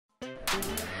What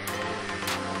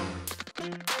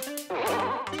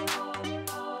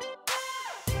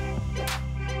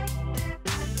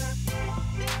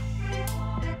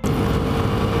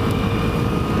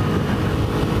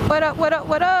up, what up,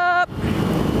 what up?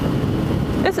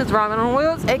 This is Ramen on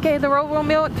Wheels, aka the Robo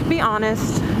Meal. To be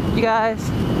honest, you guys,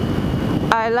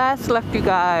 I last left you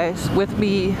guys with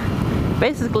me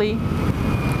basically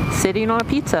sitting on a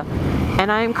pizza. And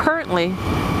I am currently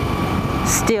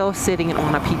still sitting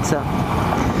on a pizza.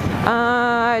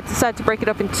 I decided to break it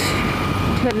up into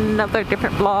another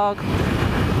different vlog.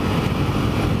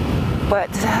 But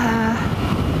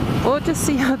we'll just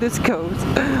see how this goes.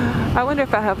 I wonder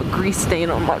if I have a grease stain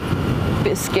on my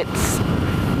biscuits.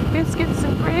 Biscuits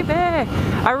and gravy.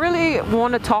 I really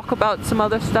want to talk about some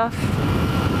other stuff.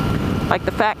 Like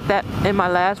the fact that in my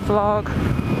last vlog,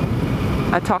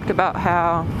 I talked about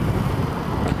how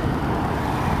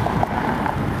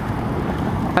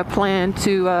I plan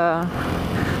to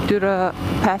do the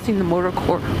passing the motor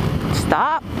course.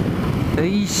 Stop.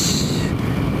 Eesh.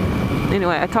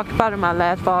 Anyway, I talked about in my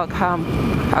last vlog how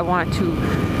I wanted to.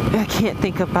 I can't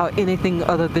think about anything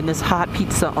other than this hot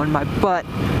pizza on my butt.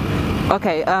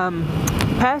 Okay,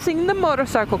 passing the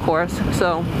motorcycle course.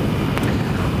 So,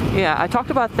 yeah, I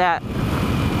talked about that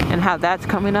and how that's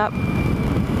coming up.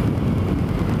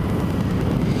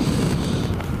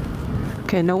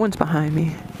 Okay, no one's behind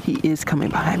me. He is coming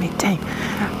behind me. Dang.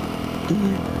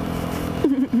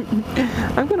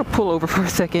 I'm gonna pull over for a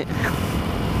second.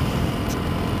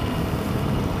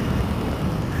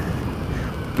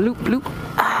 Bloop, bloop.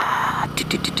 Ah,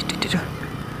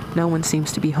 no one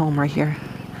seems to be home right here.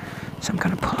 So I'm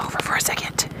gonna pull over for a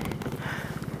second.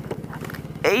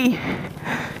 Hey,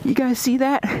 you guys see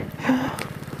that?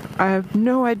 I have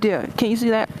no idea. Can you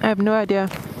see that? I have no idea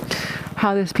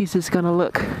how this piece is gonna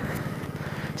look.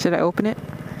 Should I open it?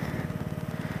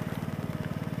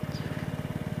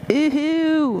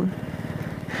 Ew.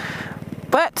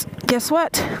 But guess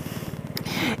what?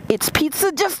 It's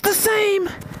pizza just the same.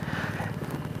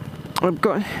 I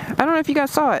don't know if you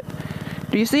guys saw it.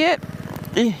 Do you see it?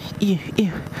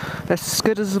 Ew. That's as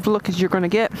good as a look as you're gonna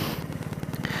get.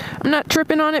 I'm not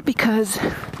tripping on it because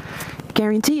I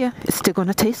guarantee you it's still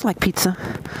gonna taste like pizza.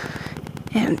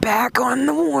 And back on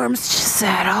the warm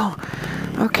saddle.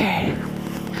 Okay.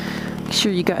 Make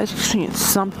sure you guys are seeing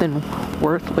something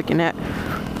worth looking at.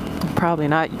 Probably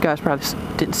not. You guys probably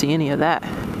didn't see any of that.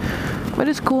 But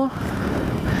it's cool.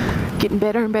 Getting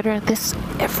better and better at this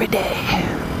every day.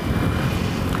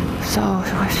 So,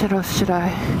 what else should I?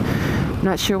 I'm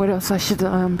not sure what else I should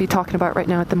be talking about right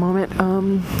now at the moment.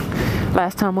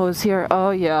 Last time I was here,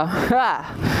 oh yeah.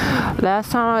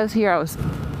 Last time I was here, I was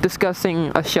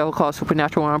discussing a show called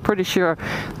Supernatural, and I'm pretty sure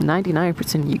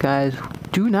 99% of you guys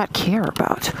do not care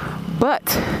about.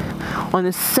 But on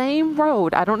the same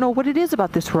road, I don't know what it is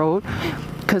about this road,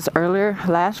 because earlier,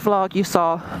 last vlog, you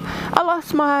saw I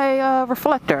lost my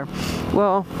reflector.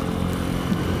 Well,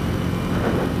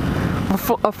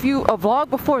 a vlog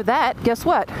before that, guess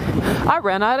what? I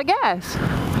ran out of gas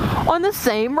on the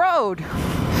same road.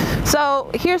 So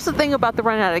here's the thing about the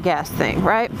run out of gas thing,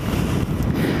 right?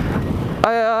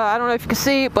 I don't know if you can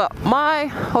see, but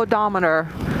my odometer,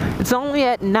 it's only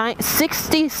at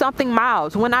 60 something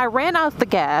miles. When I ran out the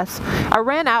gas, I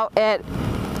ran out at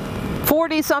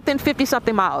 40 something, 50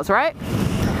 something miles, right?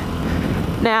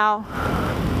 Now,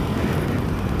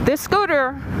 this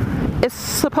scooter is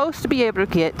supposed to be able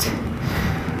to get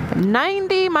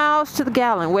 90 miles to the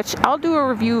gallon, which I'll do a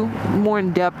review more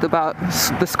in depth about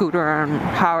the scooter and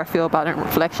how I feel about it and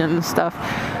reflection and stuff.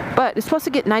 But it's supposed to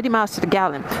get 90 miles to the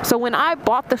gallon. So when I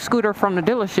bought the scooter from the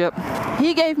dealership,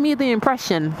 he gave me the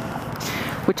impression,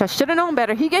 which I should have known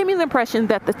better, he gave me the impression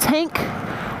that the tank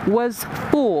was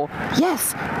full.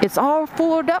 Yes, it's all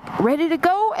filled up, ready to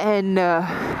go, and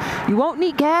you won't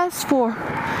need gas for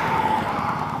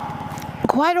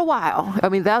quite a while. I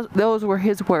mean, those were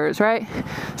his words, right?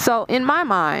 So in my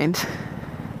mind,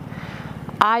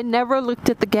 I never looked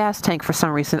at the gas tank for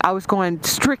some reason. I was going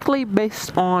strictly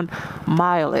based on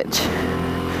mileage.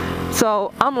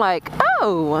 So I'm like,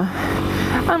 oh,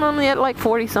 I'm only at like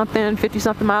 40 something, 50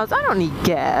 something miles. I don't need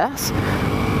gas.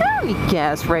 I don't need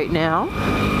gas right now.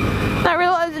 Not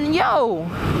realizing, yo,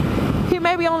 he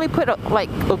maybe only put like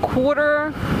a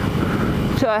quarter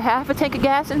to a half a tank of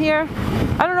gas in here.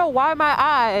 I don't know why my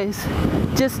eyes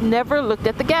just never looked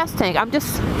at the gas tank.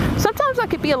 Sometimes I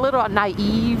could be a little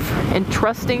naive and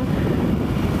trusting.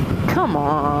 Come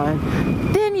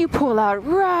on. Then you pull out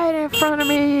right in front of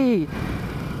me.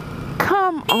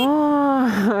 Come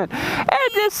on.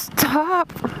 And just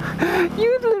stop.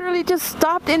 You literally just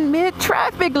stopped in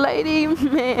mid-traffic, lady.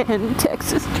 Man,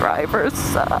 Texas drivers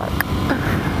suck.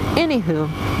 anywho,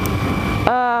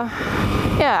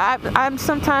 yeah, I'm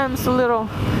sometimes a little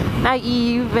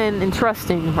naive and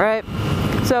trusting, right?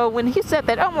 So when he said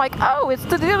that, I'm like, oh, it's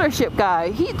the dealership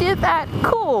guy. He did that.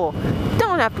 Cool.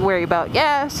 Don't have to worry about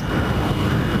gas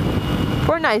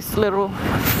for a nice little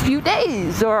few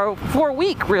days, or for a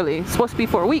week, really. It's supposed to be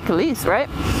for a week at least, right?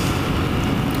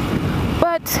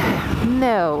 But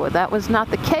no, that was not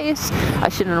the case. I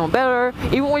should have known better.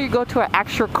 Even when you go to an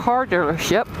actual car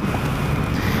dealership,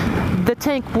 the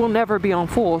tank will never be on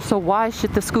full, so why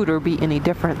should the scooter be any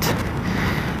different?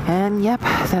 And yep,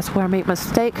 that's where I made a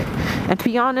mistake. And to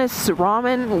be honest,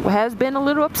 Ramen has been a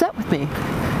little upset with me.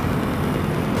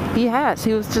 He has.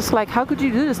 He was just like, how could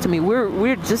you do this to me?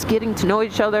 We're just getting to know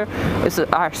each other. It's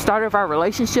our start of our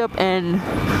relationship, and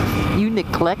you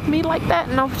neglect me like that?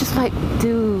 And I was just like,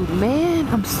 dude, man,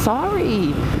 I'm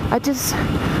sorry.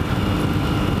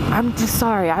 I'm just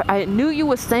sorry. I knew you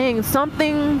was saying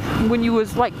something when you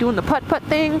was like doing the putt-putt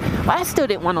thing, but I still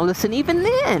didn't want to listen even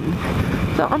then.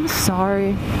 So I'm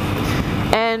sorry.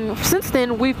 And since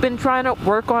then, we've been trying to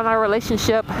work on our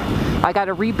relationship. I got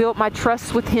to rebuild my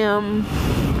trust with him.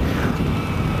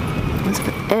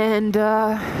 And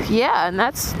yeah, and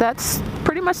that's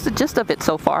pretty much the gist of it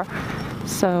so far.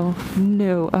 So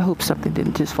no, I hope something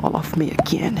didn't just fall off me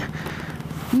again.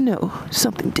 No,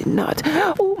 something did not.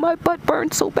 Oh, my butt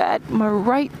burned so bad. My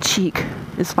right cheek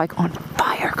is like on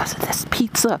fire because of this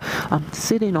pizza I'm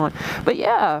sitting on. But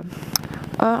yeah,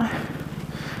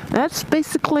 that's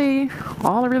basically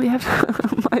all I really have.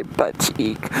 My butt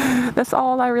cheek. That's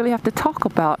all I really have to talk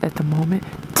about at the moment.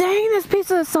 Dang, this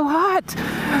pizza is so hot.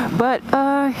 But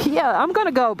yeah, I'm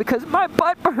gonna go because my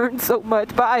butt burns so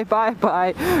much. Bye, bye,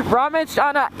 bye. Ramen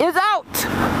Shana is out.